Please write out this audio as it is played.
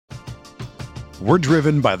We're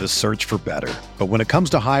driven by the search for better. But when it comes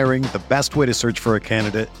to hiring, the best way to search for a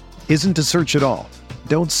candidate isn't to search at all.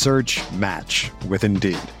 Don't search, match with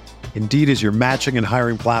Indeed. Indeed is your matching and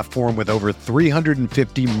hiring platform with over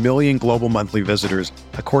 350 million global monthly visitors,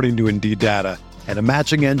 according to Indeed data, and a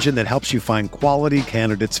matching engine that helps you find quality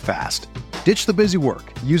candidates fast. Ditch the busy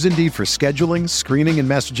work. Use Indeed for scheduling, screening, and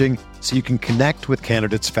messaging so you can connect with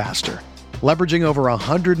candidates faster. Leveraging over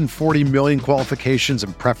 140 million qualifications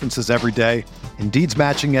and preferences every day, Indeed's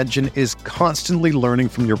matching engine is constantly learning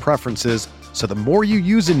from your preferences, so the more you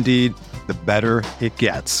use Indeed, the better it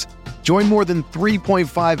gets. Join more than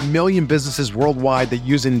 3.5 million businesses worldwide that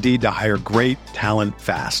use Indeed to hire great talent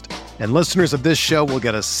fast. And listeners of this show will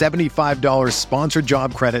get a $75 sponsored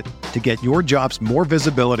job credit to get your jobs more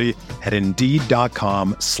visibility at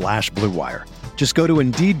Indeed.com/Blue Wire. Just go to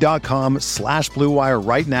Indeed.com/Blue Wire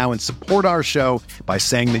right now and support our show by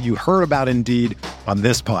saying that you heard about Indeed on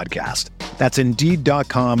this podcast. That's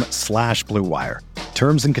Indeed.com/Blue Wire.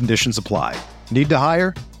 Terms and conditions apply. Need to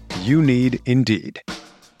hire? You need Indeed.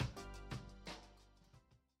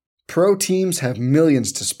 Pro teams have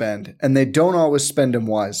millions to spend, and they don't always spend them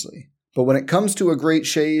wisely. But when it comes to a great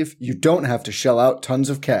shave, you don't have to shell out tons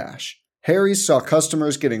of cash. Harry's saw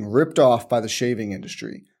customers getting ripped off by the shaving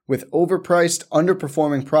industry with overpriced,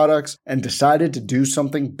 underperforming products and decided to do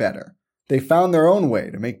something better. They found their own way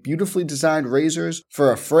to make beautifully designed razors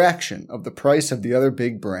for a fraction of the price of the other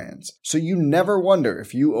big brands, so you never wonder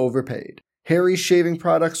if you overpaid. Harry's shaving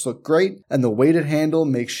products look great, and the weighted handle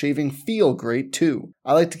makes shaving feel great too.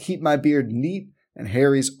 I like to keep my beard neat, and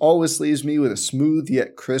Harry's always leaves me with a smooth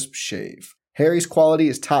yet crisp shave. Harry's quality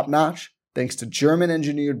is top-notch, thanks to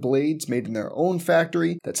German-engineered blades made in their own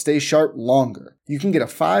factory that stay sharp longer. You can get a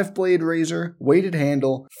 5-blade razor, weighted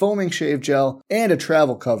handle, foaming shave gel, and a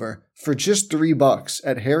travel cover for just $3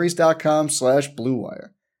 at harrys.com/Blue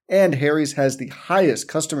Wire. And Harry's has the highest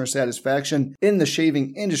customer satisfaction in the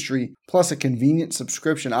shaving industry, plus a convenient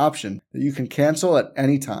subscription option that you can cancel at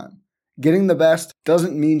any time. Getting the best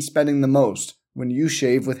doesn't mean spending the most when you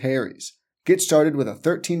shave with Harry's. Get started with a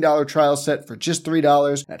 $13 trial set for just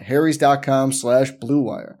 $3 at harrys.com/Blue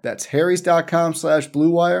Wire. That's harrys.com/Blue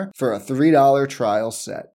Wire for a $3 trial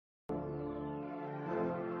set.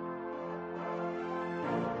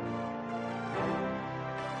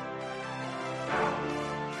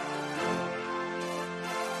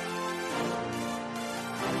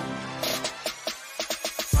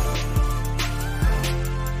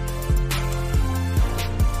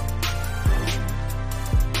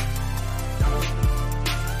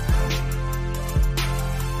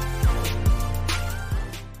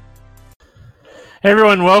 Hey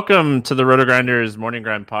everyone, welcome to the Roto Grinders Morning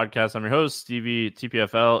Grind Podcast. I'm your host, Stevie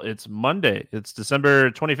TPFL. It's Monday. It's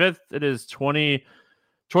December 25th. It is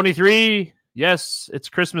 2023. Yes, it's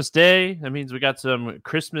Christmas Day. That means we got some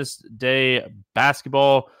Christmas Day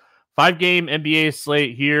basketball. 5-game NBA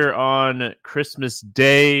slate here on Christmas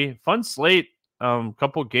Day. Fun slate.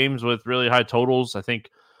 Couple games with really high totals. I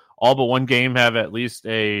think all but one game have at least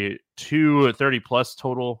a 230-plus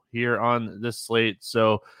total here on this slate.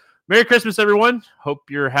 So Merry Christmas, everyone. Hope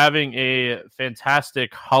you're having a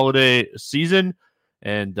fantastic holiday season.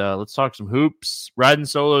 And let's talk some hoops. Riding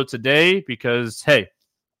solo today because, hey,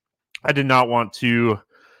 I did not want to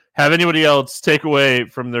have anybody else take away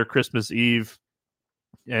from their Christmas Eve.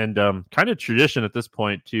 And kind of tradition at this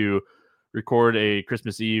point to record a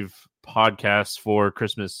Christmas Eve podcast for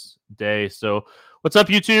Christmas Day. So what's up,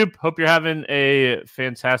 YouTube? Hope you're having a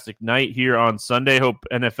fantastic night here on Sunday. Hope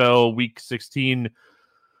NFL Week 16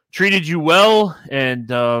 treated you well, and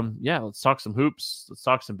let's talk some hoops. Let's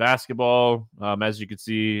talk some basketball. As you can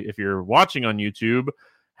see, if you're watching on YouTube,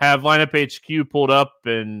 have Lineup HQ pulled up,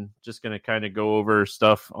 and just going to kind of go over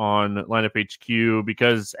stuff on Lineup HQ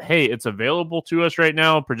because, hey, it's available to us right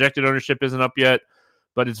now. Projected ownership isn't up yet,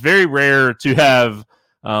 but it's very rare to have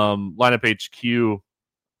Lineup HQ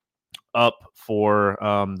up for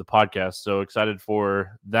the podcast. So excited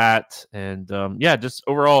for that, and just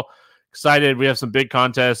overall excited. We have some big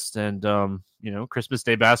contests, and Christmas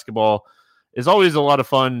Day basketball is always a lot of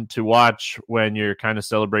fun to watch when you're kind of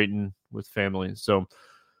celebrating with family. So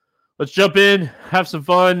let's jump in, have some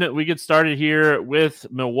fun. We get started here with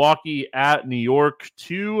Milwaukee at New York.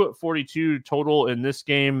 242 total in this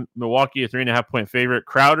game. Milwaukee a 3.5-point favorite.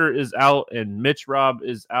 Crowder is out and Mitch Robb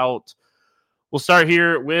is out. We'll start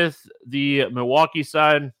here with the Milwaukee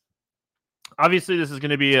side. Obviously, this is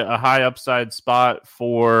going to be a high upside spot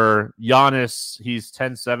for Giannis. He's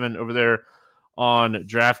 10-7 over there on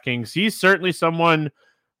DraftKings. He's certainly someone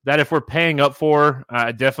that if we're paying up for,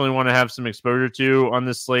 I definitely want to have some exposure to on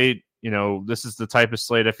this slate. This is the type of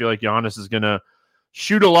slate I feel like Giannis is going to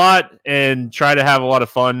shoot a lot and try to have a lot of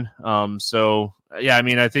fun. So yeah, I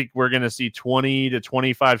mean, I think we're going to see 20 to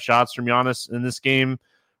 25 shots from Giannis in this game.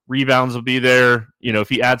 Rebounds will be there. You know, if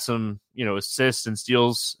he adds some, assists and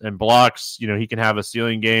steals and blocks, he can have a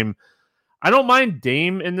ceiling game. I don't mind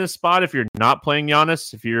Dame in this spot if you're not playing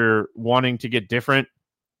Giannis, if you're wanting to get different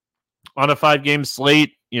on a 5-game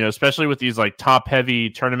slate, especially with these like top heavy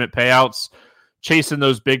tournament payouts, chasing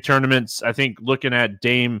those big tournaments. I think looking at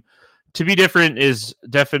Dame to be different is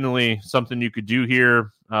definitely something you could do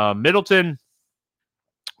here. Middleton,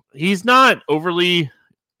 he's not overly,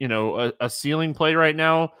 a ceiling play right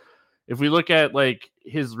now. If we look at like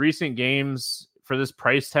his recent games for this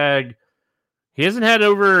price tag, he hasn't had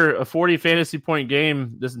over a 40 fantasy point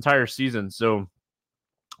game this entire season. So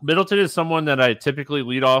Middleton is someone that I typically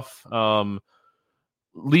leave off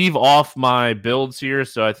my builds here.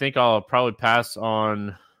 So I think I'll probably pass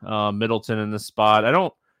on Middleton in this spot. I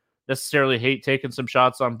don't necessarily hate taking some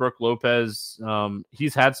shots on Brook Lopez.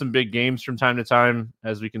 He's had some big games from time to time,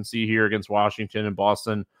 as we can see here against Washington and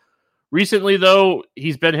Boston. Recently, though,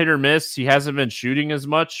 he's been hit or miss. He hasn't been shooting as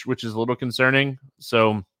much, which is a little concerning.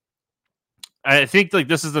 So I think like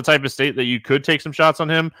this is the type of state that you could take some shots on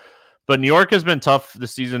him. But New York has been tough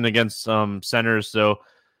this season against centers. So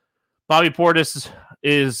Bobby Portis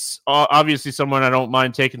is obviously someone I don't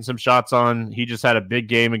mind taking some shots on. He just had a big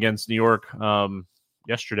game against New York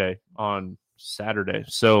yesterday on Saturday.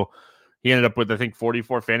 So he ended up with, I think,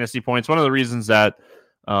 44 fantasy points. One of the reasons that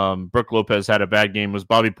Brook Lopez had a bad game was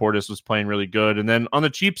Bobby Portis was playing really good. And then on the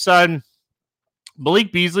cheap side,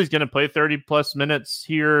 Malik Beasley's going to play 30-plus minutes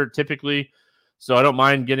here typically. So I don't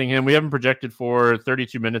mind getting him. We haven't projected for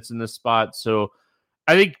 32 minutes in this spot. So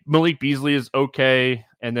I think Malik Beasley is okay.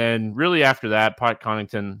 And then really after that, Pat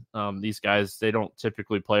Connaughton, these guys, they don't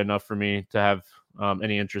typically play enough for me to have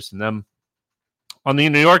any interest in them. On the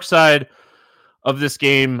New York side of this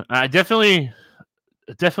game, I definitely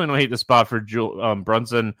don't hate the spot for Julian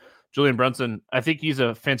Brunson. I think he's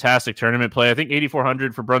a fantastic tournament play. I think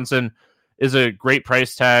 8,400 for Brunson is a great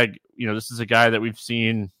price tag. This is a guy that we've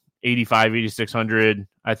seen 85, 8,600.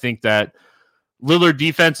 I think that Lillard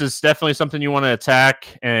defense is definitely something you want to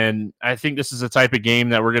attack. And I think this is a type of game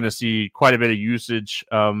that we're going to see quite a bit of usage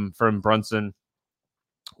from Brunson.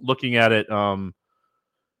 Looking at it,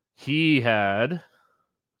 he had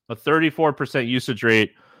a 34% usage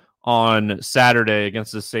rate on Saturday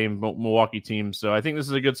against the same Milwaukee team. So I think this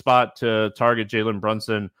is a good spot to target Jalen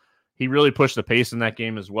Brunson. He really pushed the pace in that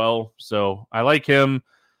game as well. So I like him.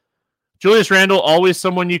 Julius Randle, always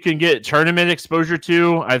someone you can get tournament exposure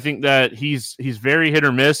to. I think that he's very hit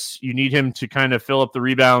or miss. You need him to kind of fill up the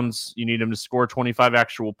rebounds. You need him to score 25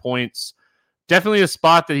 actual points. Definitely a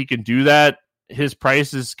spot that he can do that. His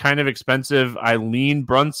price is kind of expensive. I lean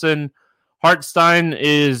Brunson. Hartenstein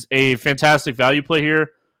is a fantastic value play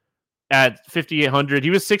here at 5,800. He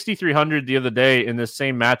was 6,300 the other day in this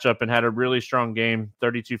same matchup and had a really strong game,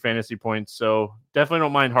 32 fantasy points. So definitely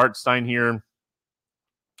don't mind Hartenstein here.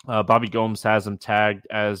 Bobby Gomes has him tagged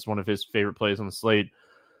as one of his favorite plays on the slate.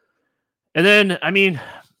 And then, I mean,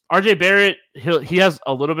 RJ Barrett, he has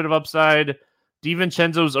a little bit of upside.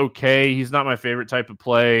 DiVincenzo's okay. He's not my favorite type of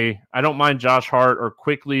play. I don't mind Josh Hart or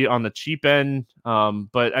Quickly on the cheap end.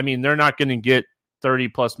 But, I mean, they're not going to get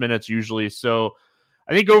 30-plus minutes usually. So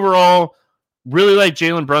I think overall, really like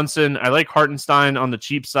Jalen Brunson. I like Hartenstein on the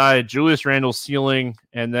cheap side. Julius Randle's ceiling.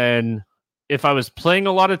 And then if I was playing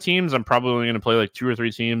a lot of teams, I'm probably only going to play like 2 or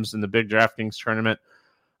 3 teams in the big DraftKings tournament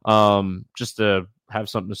just to have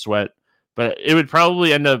something to sweat. But it would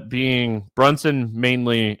probably end up being Brunson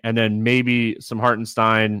mainly, and then maybe some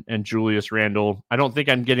Hartenstein and Julius Randle. I don't think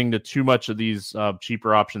I'm getting to too much of these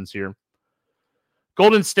cheaper options here.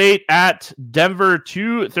 Golden State at Denver,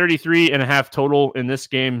 233.5 total in this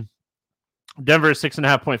game. Denver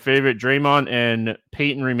 6.5-point favorite. Draymond and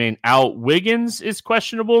Peyton remain out. Wiggins is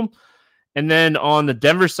questionable. And then on the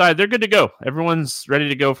Denver side, they're good to go. Everyone's ready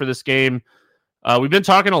to go for this game. We've been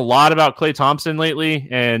talking a lot about Klay Thompson lately,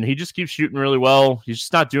 and he just keeps shooting really well. He's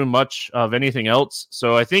just not doing much of anything else.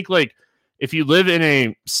 So I think like if you live in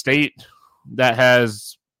a state that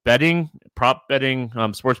has betting, prop betting,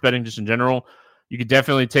 sports betting just in general, you could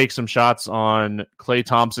definitely take some shots on Klay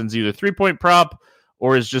Thompson's either 3-point prop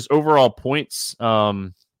or his just overall points.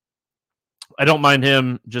 I don't mind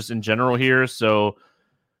him just in general here. So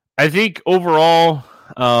I think overall,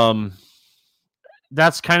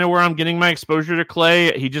 that's kind of where I'm getting my exposure to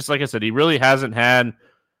Klay. He just, like I said, he really hasn't had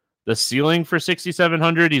the ceiling for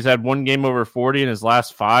 6,700. He's had 1 game over 40 in his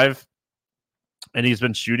last 5, and he's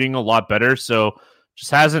been shooting a lot better. So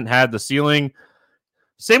just hasn't had the ceiling.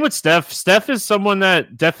 Same with Steph. Steph is someone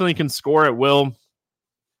that definitely can score at will.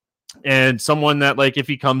 And someone that, like, if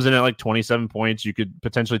he comes in at like 27 points, you could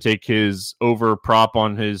potentially take his over prop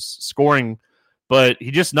on his scoring, but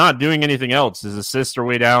he's just not doing anything else. His assists are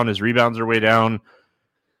way down. His rebounds are way down.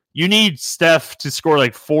 You need Steph to score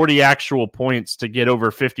like 40 actual points to get over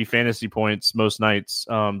 50 fantasy points most nights.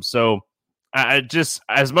 So I just,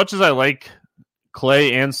 as much as I like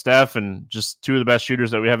Clay and Steph and just two of the best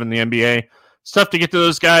shooters that we have in the NBA, it's tough to get to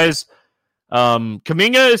those guys.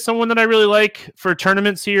 Kuminga is someone that I really like for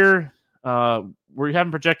tournaments here. We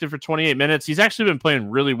haven't projected for 28 minutes. He's actually been playing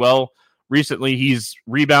really well recently. He's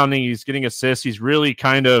rebounding. He's getting assists. He's really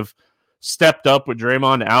kind of stepped up with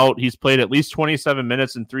Draymond out. He's played at least 27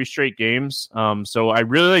 minutes in 3 straight games. So I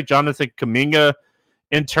really like Jonathan Kuminga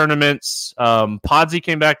in tournaments. Podsy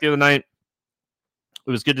came back the other night.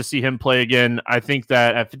 It was good to see him play again. I think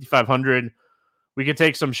that at 5,500, we can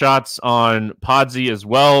take some shots on Podsy as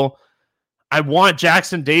well. I want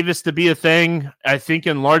Jackson Davis to be a thing. I think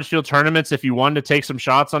in large field tournaments, if you wanted to take some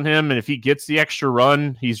shots on him, and if he gets the extra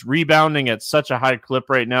run, he's rebounding at such a high clip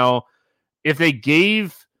right now. If they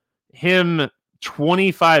gave him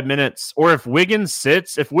 25 minutes, or if Wiggins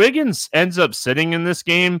ends up sitting in this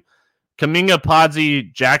game, Kuminga,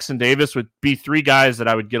 Podsy, Jackson Davis would be 3 guys that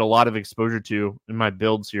I would get a lot of exposure to in my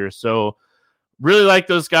builds here. So really like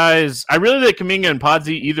those guys. I really like Kuminga and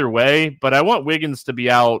Podsy either way, but I want Wiggins to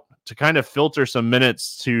be out to kind of filter some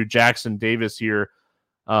minutes to Jackson Davis here,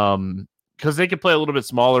 because they could play a little bit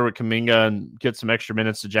smaller with Kuminga and get some extra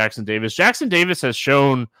minutes to Jackson Davis. Jackson Davis has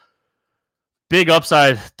shown big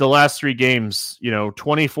upside the last 3 games,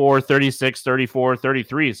 24, 36, 34,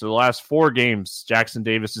 33. So the last 4 games, Jackson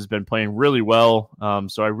Davis has been playing really well.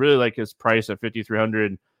 So I really like his price at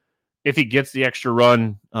 5,300. If he gets the extra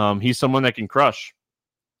run, he's someone that can crush.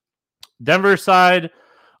 Denver side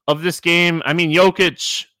of this game, I mean,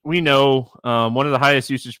 Jokic, we know, one of the highest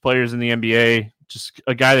usage players in the NBA, just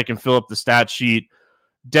a guy that can fill up the stat sheet.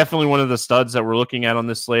 Definitely one of the studs that we're looking at on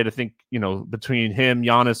this slate. I think, between him,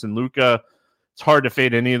 Giannis, and Luka, it's hard to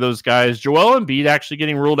fade any of those guys. Joel Embiid actually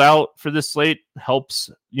getting ruled out for this slate helps,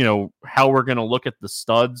 how we're going to look at the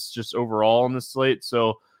studs just overall on this slate.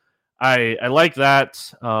 So I like that.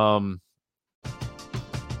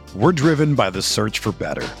 We're driven by the search for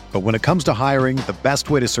better. But when it comes to hiring, the best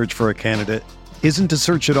way to search for a candidate isn't to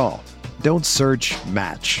search at all. Don't search,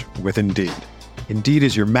 match with Indeed. Indeed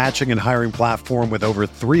is your matching and hiring platform with over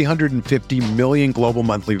 350 million global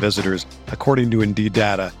monthly visitors, according to Indeed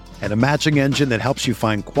data, and a matching engine that helps you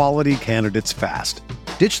find quality candidates fast.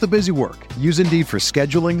 Ditch the busy work. Use Indeed for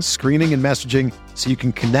scheduling, screening, and messaging so you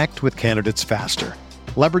can connect with candidates faster.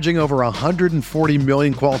 Leveraging over 140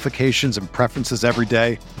 million qualifications and preferences every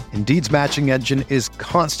day, Indeed's matching engine is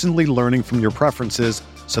constantly learning from your preferences,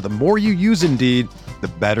 so the more you use Indeed, the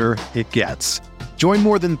better it gets. Join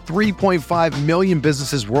more than 3.5 million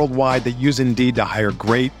businesses worldwide that use Indeed to hire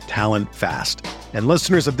great talent fast. And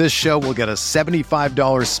listeners of this show will get a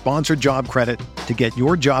 $75 sponsored job credit to get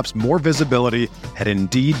your jobs more visibility at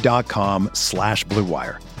Indeed.com/Blue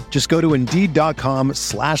Wire. Just go to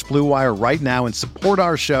Indeed.com/Blue Wire right now and support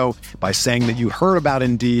our show by saying that you heard about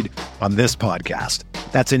Indeed on this podcast.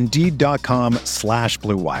 That's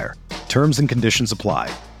Indeed.com/Blue Wire. Terms and conditions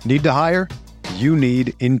apply. Need to hire? You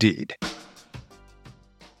need Indeed.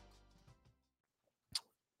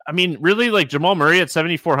 I mean, really, like Jamal Murray at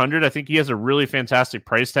 7,400, I think he has a really fantastic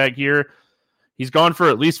price tag here. He's gone for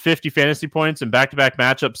at least 50 fantasy points in back-to-back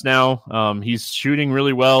matchups now. He's shooting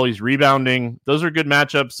really well. He's rebounding. Those are good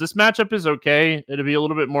matchups. This matchup is okay. It'll be a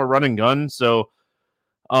little bit more run and gun. So,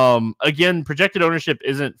 again, projected ownership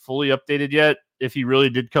isn't fully updated yet. If he really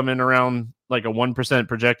did come in around like a 1%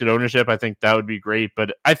 projected ownership, I think that would be great.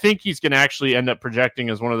 But I think he's going to actually end up projecting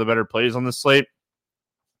as one of the better plays on the slate.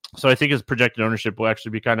 So I think his projected ownership will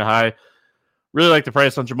actually be kind of high. Really like the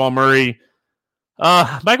price on Jamal Murray.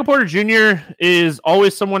 Michael Porter Jr. is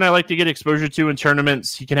always someone I like to get exposure to in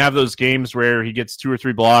tournaments. He can have those games where he gets 2 or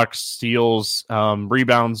 3 blocks, steals,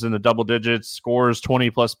 rebounds in the double digits, scores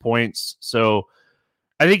 20-plus points. So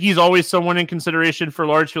I think he's always someone in consideration for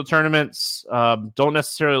large field tournaments. Don't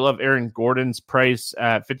necessarily love Aaron Gordon's price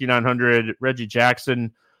at 5,900. Reggie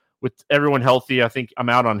Jackson, with everyone healthy, I think I'm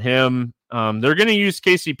out on him. They're going to use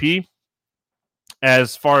KCP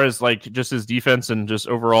as far as like just his defense and just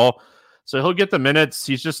overall. So he'll get the minutes.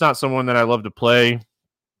 He's just not someone that I love to play.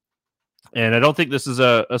 And I don't think this is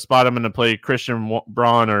a spot I'm going to play Christian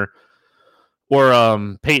Braun or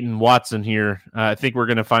Peyton Watson here. I think we're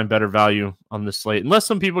going to find better value on this slate, unless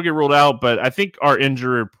some people get ruled out. But I think our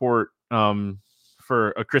injury report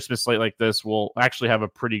for a Christmas slate like this will actually have a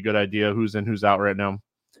pretty good idea who's in, who's out right now.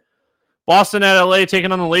 Boston at LA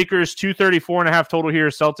taking on the Lakers, 234.5 total here.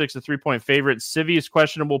 Celtics a 3-point favorite. Sivy is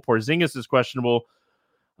questionable. Porzingis is questionable.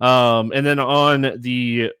 And then on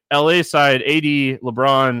the LA side, AD,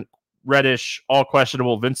 LeBron, Reddish, all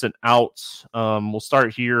questionable. Vincent out. We'll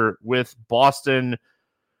start here with Boston.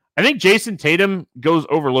 I think Jason Tatum goes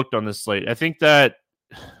overlooked on this slate. I think that,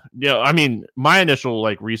 my initial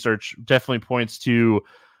research definitely points to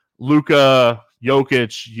Luka,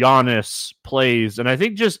 Jokic, Giannis plays. And I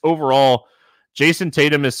think just overall, Jason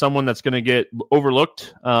Tatum is someone that's going to get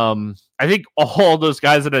overlooked. I think all those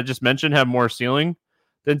guys that I just mentioned have more ceiling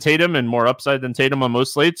than Tatum and more upside than Tatum on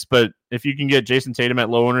most slates. But if you can get Jason Tatum at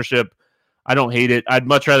low ownership, I don't hate it. I'd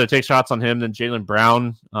much rather take shots on him than Jaylen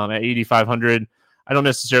Brown at 8,500. I don't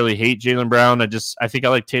necessarily hate Jaylen Brown. I think I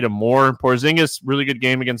like Tatum more. Porzingis, really good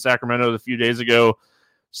game against Sacramento a few days ago.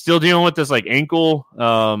 Still dealing with this ankle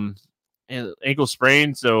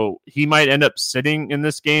sprain, so he might end up sitting in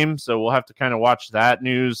this game. So we'll have to kind of watch that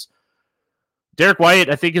news. Derek White,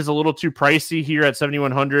 I think, is a little too pricey here at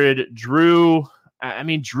 7,100. Drew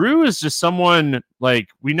is just someone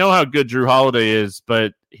we know how good Drew Holiday is,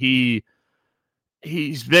 but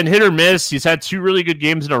he's been hit or miss. He's had 2 really good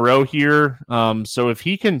games in a row here. So if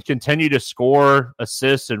he can continue to score,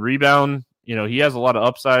 assist, and rebound, he has a lot of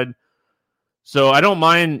upside. So I don't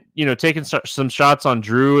mind, taking some shots on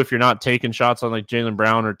Drew if you're not taking shots on Jaylen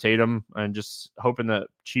Brown or Tatum and just hoping that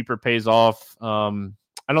cheaper pays off. I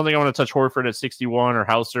don't think I want to touch Horford at 61 or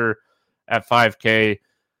Hauser at 5K.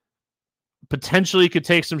 Potentially could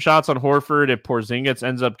take some shots on Horford if Porzingis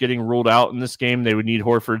ends up getting ruled out in this game. They would need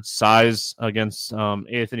Horford's size against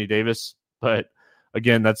Anthony Davis. But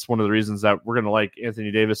again, that's one of the reasons that we're going to like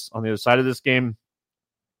Anthony Davis on the other side of this game.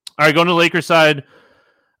 All right, going to the Lakers side.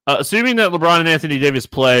 Assuming that LeBron and Anthony Davis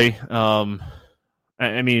play, he's on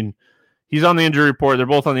the injury report. They're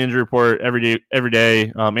both on the injury report every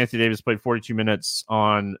day. Anthony Davis played 42 minutes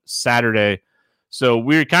on Saturday. So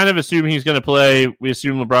we're kind of assuming he's going to play. We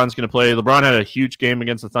assume LeBron's going to play. LeBron had a huge game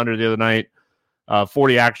against the Thunder the other night,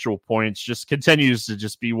 40 actual points. Just continues to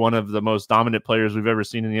just be one of the most dominant players we've ever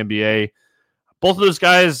seen in the NBA. Both of those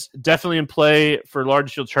guys definitely in play for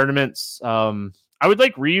large field tournaments. I would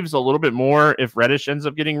like Reeves a little bit more if Reddish ends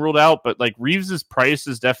up getting ruled out, but Reeves' price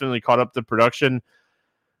has definitely caught up to production.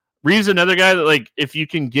 Reeves, another guy that if you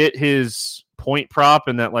can get his point prop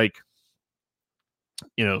in that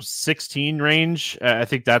 16 range, I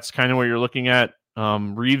think that's kind of what you're looking at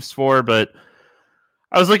Reeves for. But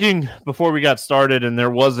I was looking before we got started, and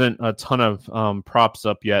there wasn't a ton of props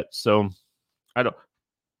up yet, so I don't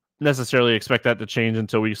necessarily expect that to change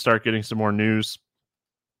until we start getting some more news.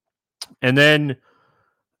 And then,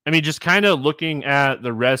 just kind of looking at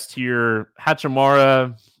the rest here,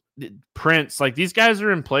 Hachimura, Prince, these guys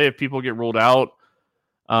are in play if people get ruled out.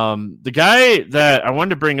 The guy that I wanted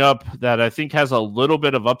to bring up that I think has a little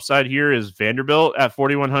bit of upside here is Vanderbilt at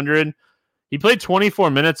 4,100. He played 24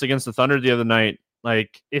 minutes against the Thunder the other night.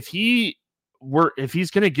 If he's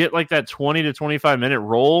going to get that 20 to 25 minute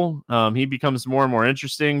role, he becomes more and more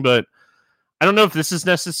interesting, but I don't know if this is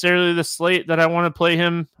necessarily the slate that I want to play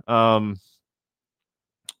him.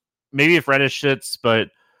 Maybe if Reddish sits,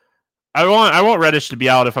 but I want Reddish to be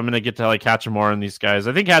out if I'm going to get to Hachimura and these guys.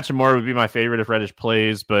 I think Hachimura would be my favorite if Reddish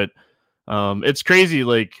plays, but it's crazy.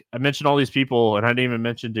 I mentioned all these people, and I didn't even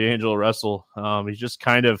mention D'Angelo Russell. He's just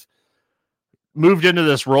kind of moved into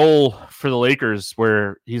this role for the Lakers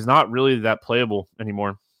where he's not really that playable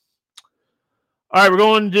anymore. All right, we're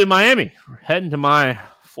going to Miami. We're heading to my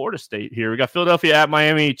Florida State here. We got Philadelphia at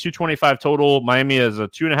Miami, 225 total. Miami is a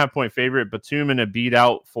 2.5-point favorite. Batum and Embiid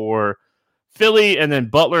out for Philly, and then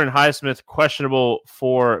Butler and Highsmith questionable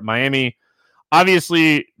for Miami.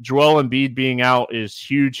 Obviously, Joel Embiid being out is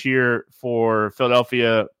huge here for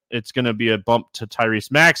Philadelphia. It's going to be a bump to Tyrese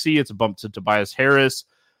Maxey. It's a bump to Tobias Harris.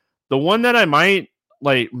 The one that I might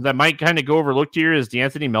kind of go overlooked here is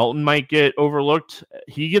D'Anthony Melton might get overlooked.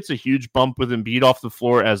 He gets a huge bump with Embiid off the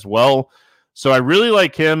floor as well. So I really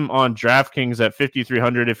like him on DraftKings at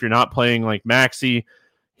 5,300 if you're not playing Maxey.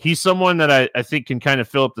 He's someone that I think can kind of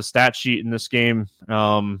fill up the stat sheet in this game.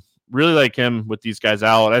 Really like him with these guys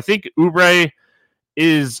out. I think Oubre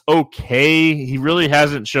is okay. He really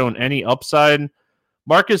hasn't shown any upside.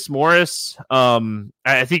 Marcus Morris,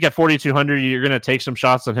 I think at 4,200, you're going to take some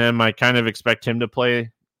shots on him. I kind of expect him to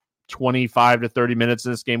play 25 to 30 minutes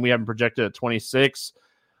in this game. We haven't projected at 26.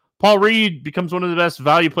 Paul Reed becomes one of the best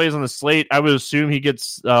value plays on the slate. I would assume he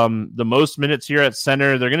gets the most minutes here at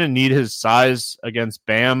center. They're going to need his size against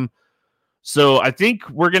Bam. So I think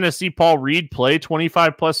we're going to see Paul Reed play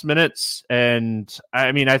 25-plus minutes. And,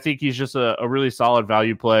 I think he's just a really solid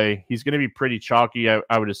value play. He's going to be pretty chalky,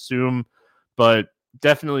 I would assume. But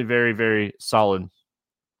definitely very, very solid.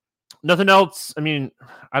 Nothing else. I mean,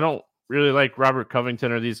 I don't really like Robert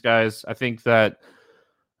Covington or these guys. I think that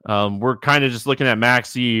we're kind of just looking at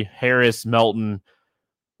Maxey, Harris, Melton,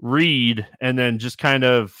 Reed, and then just kind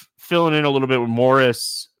of filling in a little bit with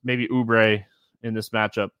Morris, maybe Oubre in this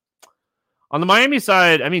matchup. On the Miami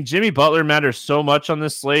side, I mean, Jimmy Butler matters so much on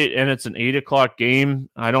this slate, and it's an 8 o'clock game.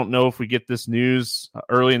 I don't know if we get this news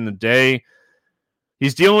early in the day.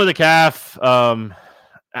 He's dealing with a calf.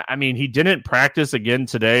 I mean, he didn't practice again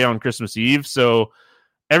today on Christmas Eve, so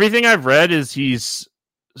everything I've read is he's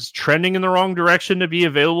trending in the wrong direction to be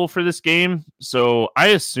available for this game. So I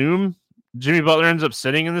assume Jimmy Butler ends up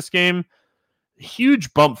sitting in this game.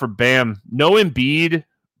 Huge bump for Bam. No Embiid.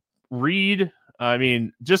 Reed. I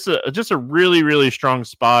mean, just a really, really strong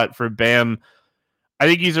spot for Bam. I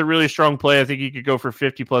think he's a really strong play. I think he could go for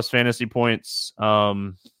 50-plus fantasy points.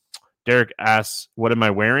 Derek asks, what am I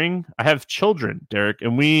wearing? I have children, Derek,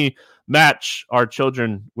 and we match our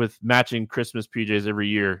children with matching Christmas PJs every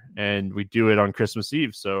year, and we do it on Christmas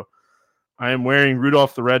Eve. So I am wearing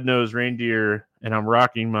Rudolph the Red-Nosed Reindeer, and I'm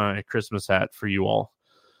rocking my Christmas hat for you all.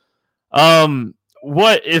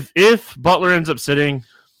 What if Butler ends up sitting?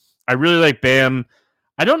 I really like Bam.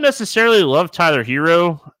 I don't necessarily love Tyler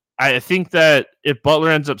Hero. I think that if Butler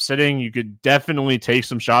ends up sitting, you could definitely take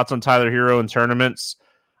some shots on Tyler Hero in tournaments.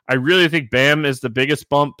 I really think Bam is the biggest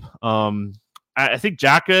bump. I think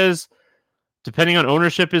Jacka's, depending on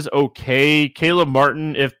ownership, is okay. Caleb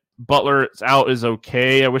Martin, if Butler is out, is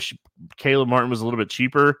okay. I wish Caleb Martin was a little bit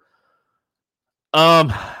cheaper.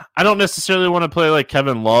 I don't necessarily want to play like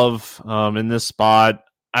Kevin Love in this spot.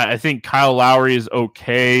 I think Kyle Lowry is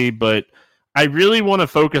okay, but I really want to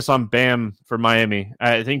focus on Bam for Miami.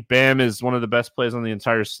 I think Bam is one of the best plays on the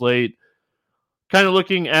entire slate. Kind of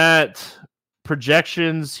looking at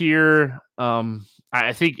projections here.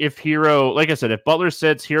 I think if Hero, like I said, if Butler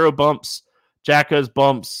sits, Hero bumps, Jacka's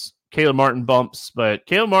bumps, Caleb Martin bumps, but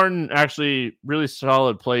Caleb Martin actually really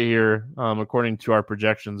solid play here, according to our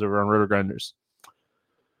projections over on RotoGrinders.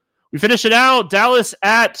 We finish it out. Dallas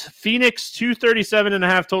at Phoenix,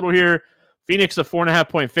 237.5 total here. Phoenix a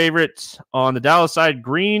 4.5-point favorite. On the Dallas side,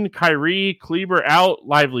 Green, Kyrie, Kleber out,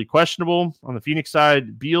 Lively questionable. On the Phoenix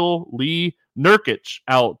side, Beal, Lee, Nurkic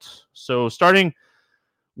out. So starting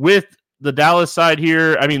with the Dallas side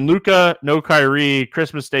here, I mean, Luka, no Kyrie,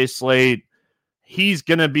 Christmas Day slate. He's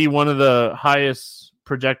going to be one of the highest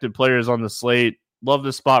projected players on the slate. Love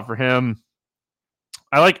this spot for him.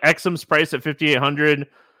 I like Exum's price at 5,800.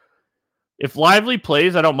 If Lively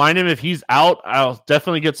plays, I don't mind him. If he's out, I'll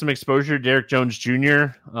definitely get some exposure to Derek Jones Jr.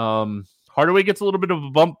 Hardaway gets a little bit of a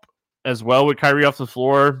bump as well with Kyrie off the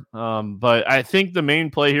floor. But I think the main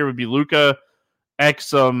play here would be Luka,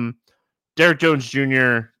 Exum, Derek Jones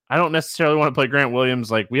Jr. I don't necessarily want to play Grant Williams.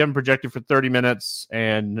 Like, we haven't projected for 30 minutes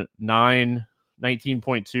and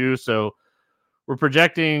 19.2. So we're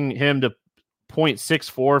projecting him to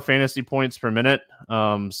 0.64 fantasy points per minute.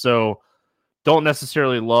 So don't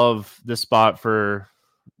necessarily love this spot for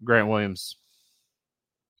Grant Williams.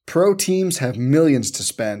 Pro teams have millions to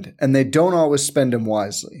spend, and they don't always spend them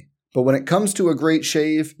wisely. But when it comes to a great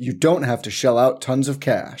shave, you don't have to shell out tons of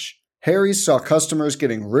cash. Harry's saw customers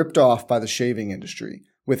getting ripped off by the shaving industry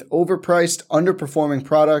with overpriced, underperforming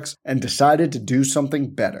products and decided to do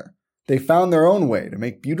something better. They found their own way to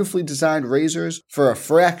make beautifully designed razors for a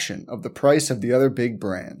fraction of the price of the other big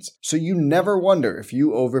brands, so you never wonder if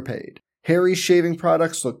you overpaid. Harry's shaving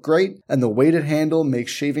products look great, and the weighted handle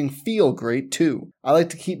makes shaving feel great too. I like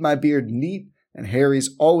to keep my beard neat, and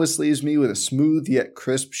Harry's always leaves me with a smooth yet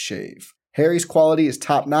crisp shave. Harry's quality is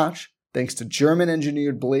top-notch, thanks to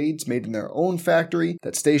German-engineered blades made in their own factory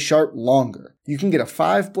that stay sharp longer. You can get a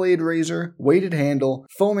 5-blade razor, weighted handle,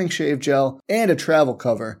 foaming shave gel, and a travel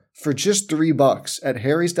cover for just $3 at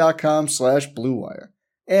harrys.com/bluewire.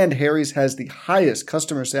 And Harry's has the highest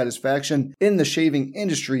customer satisfaction in the shaving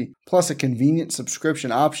industry, plus a convenient subscription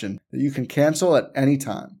option that you can cancel at any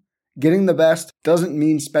time. Getting the best doesn't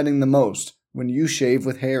mean spending the most when you shave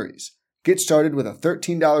with Harry's. Get started with a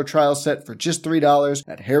 $13 trial set for just $3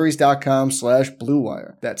 at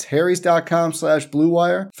harrys.com/bluewire. That's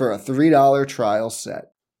harrys.com/bluewire for a $3 trial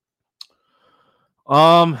set.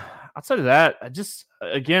 Outside of that, I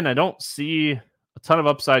don't see a ton of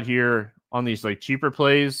upside here on these like cheaper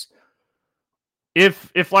plays.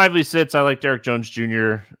 If Lively sits, I like Derek Jones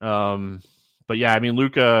Jr. But yeah, I mean,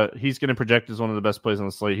 Luka, he's going to project as one of the best plays on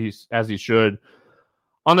the slate. He should.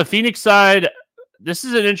 On the Phoenix side, this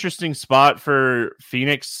is an interesting spot for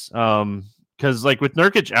Phoenix because like with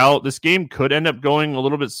Nurkic out, this game could end up going a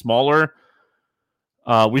little bit smaller.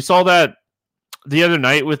 We saw that the other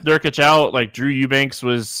night with Nurkic out. Like Drew Eubanks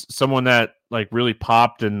was someone that like really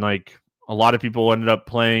popped and like a lot of people ended up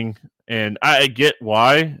playing. And I get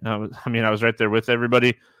why. I was right there with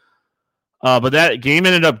everybody. But that game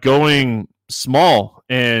ended up going small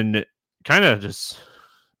and kind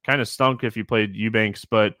of stunk if you played Eubanks.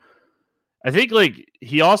 But I think like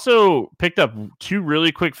he also picked up 2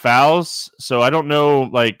 really quick fouls. So I don't know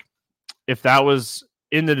like if that was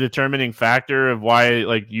in the determining factor of why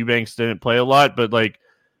like Eubanks didn't play a lot, but like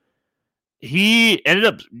he ended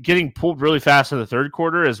up getting pulled really fast in the third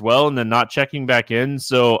quarter as well and then not checking back in.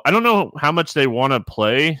 So I don't know how much they want to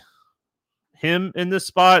play him in this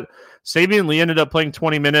spot. Sabian Lee ended up playing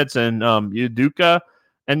 20 minutes and Udoka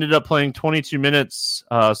ended up playing 22 minutes.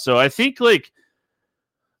 So I think like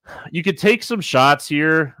you could take some shots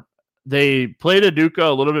here. They played Udoka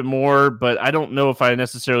a little bit more, but I don't know if I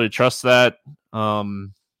necessarily trust that.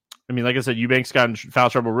 Like I said, Eubanks got in foul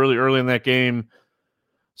trouble really early in that game.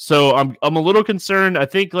 So I'm a little concerned. I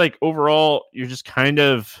think like overall, you're just kind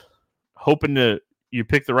of hoping you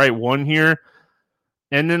pick the right one here.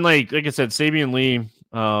 And then like I said, Sabian Lee,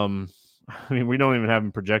 we don't even have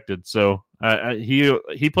him projected. So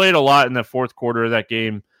he played a lot in the fourth quarter of that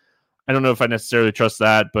game. I don't know if I necessarily trust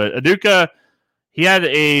that, but Udoka, he had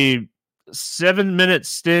a 7-minute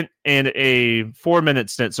stint and a 4-minute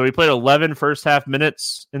stint. So he played 11 first half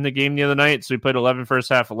minutes in the game the other night. So he played 11 first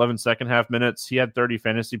half, 11 second half minutes. He had 30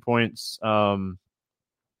 fantasy points.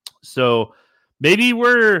 So maybe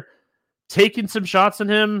we're taking some shots on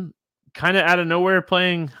him kind of out of nowhere,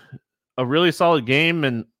 playing a really solid game.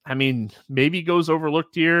 And maybe goes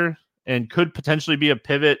overlooked here and could potentially be a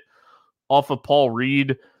pivot off of Paul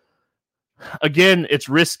Reed. Again, it's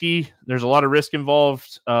risky. There's a lot of risk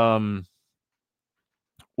involved.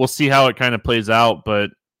 We'll see how it kind of plays out. But,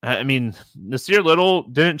 Nasir Little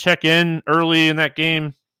didn't check in early in that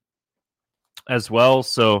game as well.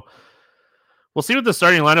 So we'll see what the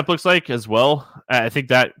starting lineup looks like as well. I think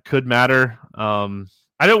that could matter. I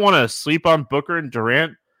don't want to sleep on Booker and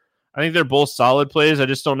Durant. I think they're both solid plays. I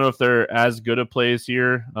just don't know if they're as good of plays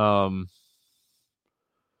here.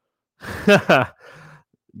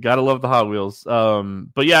 Gotta love the Hot Wheels.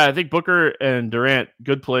 But yeah, I think Booker and Durant,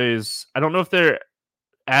 good plays. I don't know if they're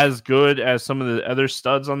as good as some of the other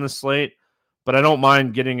studs on this slate, but I don't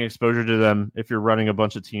mind getting exposure to them if you're running a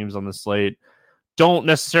bunch of teams on the slate. Don't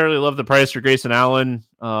necessarily love the price for Grayson Allen.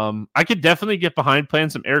 I could definitely get behind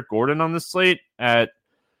playing some Eric Gordon on this slate at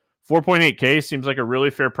 4.8K. Seems like a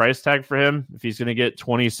really fair price tag for him if he's going to get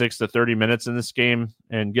 26 to 30 minutes in this game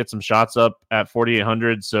and get some shots up at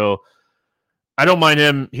 4,800. So I don't mind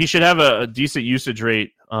him. He should have a decent usage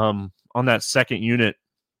rate on that second unit.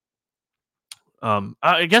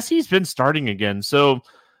 I guess he's been starting again. So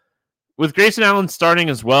with Grayson Allen starting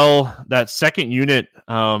as well, that second unit,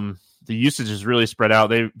 the usage is really spread out.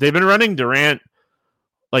 They've been running Durant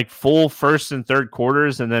like full first and third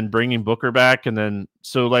quarters and then bringing Booker back. And then,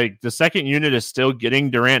 so like the second unit is still getting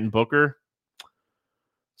Durant and Booker.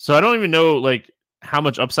 So I don't even know like how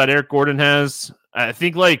much upside Eric Gordon has. I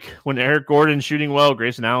think like when Eric Gordon's shooting well,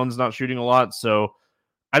 Grayson Allen's not shooting a lot. So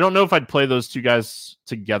I don't know if I'd play those two guys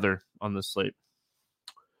together on this slate.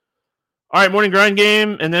 All right, morning grind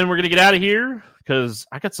game, and then we're going to get out of here because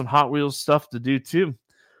I got some Hot Wheels stuff to do too.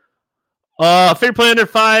 Fair play under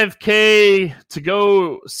 5K to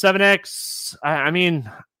go 7X.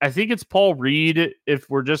 I think it's Paul Reed if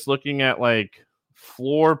we're just looking at like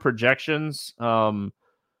floor projections.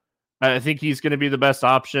 I think he's going to be the best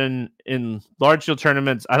option in large field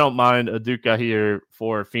tournaments. I don't mind Udoka here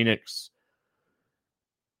for Phoenix.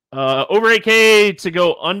 Over 8K to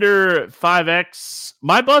go under 5X.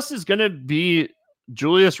 My bust is going to be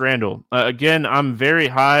Julius Randle. Again, I'm very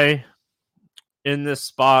high in this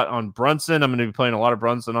spot on Brunson. I'm going to be playing a lot of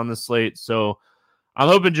Brunson on this slate. So I'm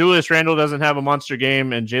hoping Julius Randle doesn't have a monster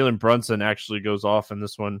game and Jalen Brunson actually goes off in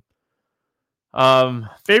this one.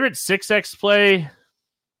 Favorite 6X play.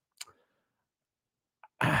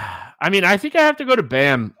 I think I have to go to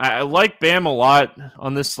Bam. I like Bam a lot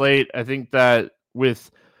on this slate. I think that with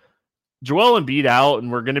Joel Embiid out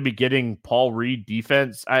and we're going to be getting Paul Reed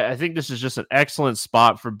defense, I think this is just an excellent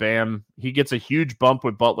spot for Bam. He gets a huge bump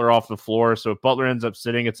with Butler off the floor. So if Butler ends up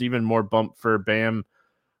sitting, it's even more bump for Bam.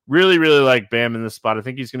 Really, really like Bam in this spot. I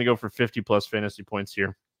think he's going to go for 50 plus fantasy points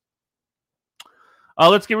here.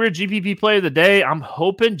 Let's get rid of GPP play of the day. I'm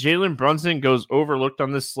hoping Jalen Brunson goes overlooked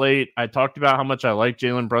on this slate. I talked about how much I like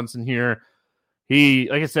Jalen Brunson here. He,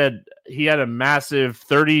 like I said, he had a massive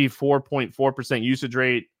 34.4% usage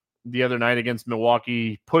rate the other night against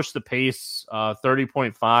Milwaukee, pushed the pace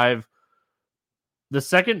 30.5. The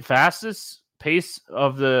second fastest pace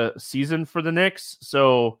of the season for the Knicks.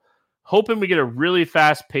 So hoping we get a really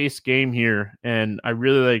fast-paced game here, and I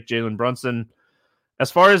really like Jalen Brunson.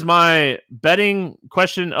 As far as my betting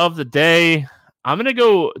question of the day, I'm going to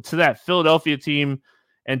go to that Philadelphia team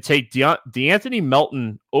and take DeAnthony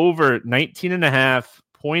Melton over 19.5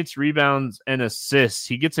 points, rebounds, and assists.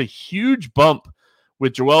 He gets a huge bump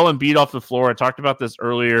with Joel Embiid off the floor. I talked about this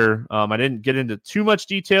earlier. I didn't get into too much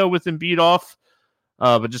detail with Embiid off,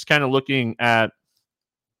 but just kind of looking at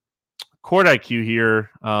Court IQ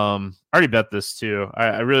here. I already bet this too.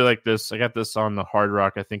 I really like this. I got this on the Hard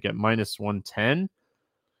Rock, I think, at minus 110.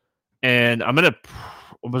 And I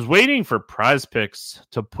was waiting for Prize Picks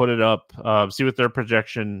to put it up, see what their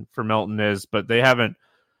projection for Melton is, but they haven't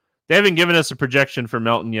given us a projection for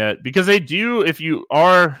Melton yet, because they do, if you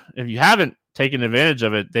haven't taken advantage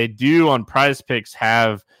of it, they do on Prize Picks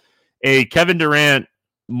have a Kevin Durant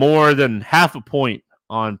more than half a point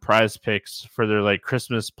on Prize Picks for their like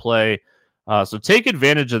Christmas play. So take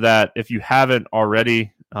advantage of that if you haven't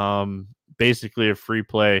already. Basically a free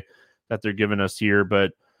play that they're giving us here,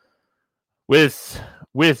 but with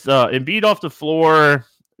Embiid off the floor,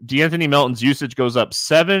 DeAnthony Melton's usage goes up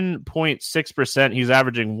 7.6%. He's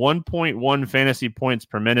averaging 1.1 fantasy points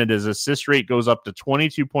per minute. His assist rate goes up to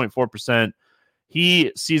 22.4%.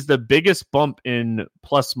 He sees the biggest bump in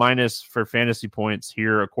plus minus for fantasy points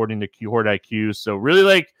here, according to Court IQ. So really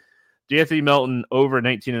like DeAnthony Melton over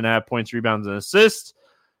 19.5 points, rebounds, and assists.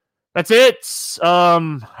 That's it.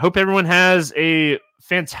 Hope everyone has a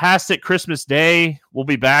fantastic Christmas day. We'll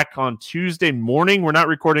be back on Tuesday morning. We're not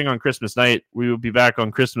recording on Christmas night. We will be back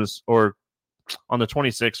on Christmas, or on the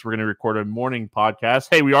 26th. We're going to record a morning podcast.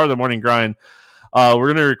 Hey, we are the Morning Grind. We're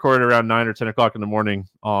going to record around 9 or 10 o'clock in the morning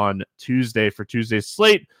on Tuesday for Tuesday's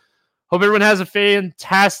slate. Hope everyone has a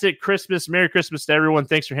fantastic Christmas. Merry Christmas to everyone.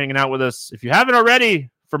 Thanks for hanging out with us. If you haven't already,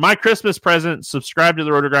 for my Christmas present, subscribe to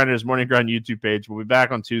the Roto Grinders Morning Grind YouTube page. We'll be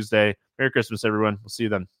back on Tuesday. Merry Christmas, everyone. We'll see you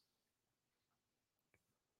then.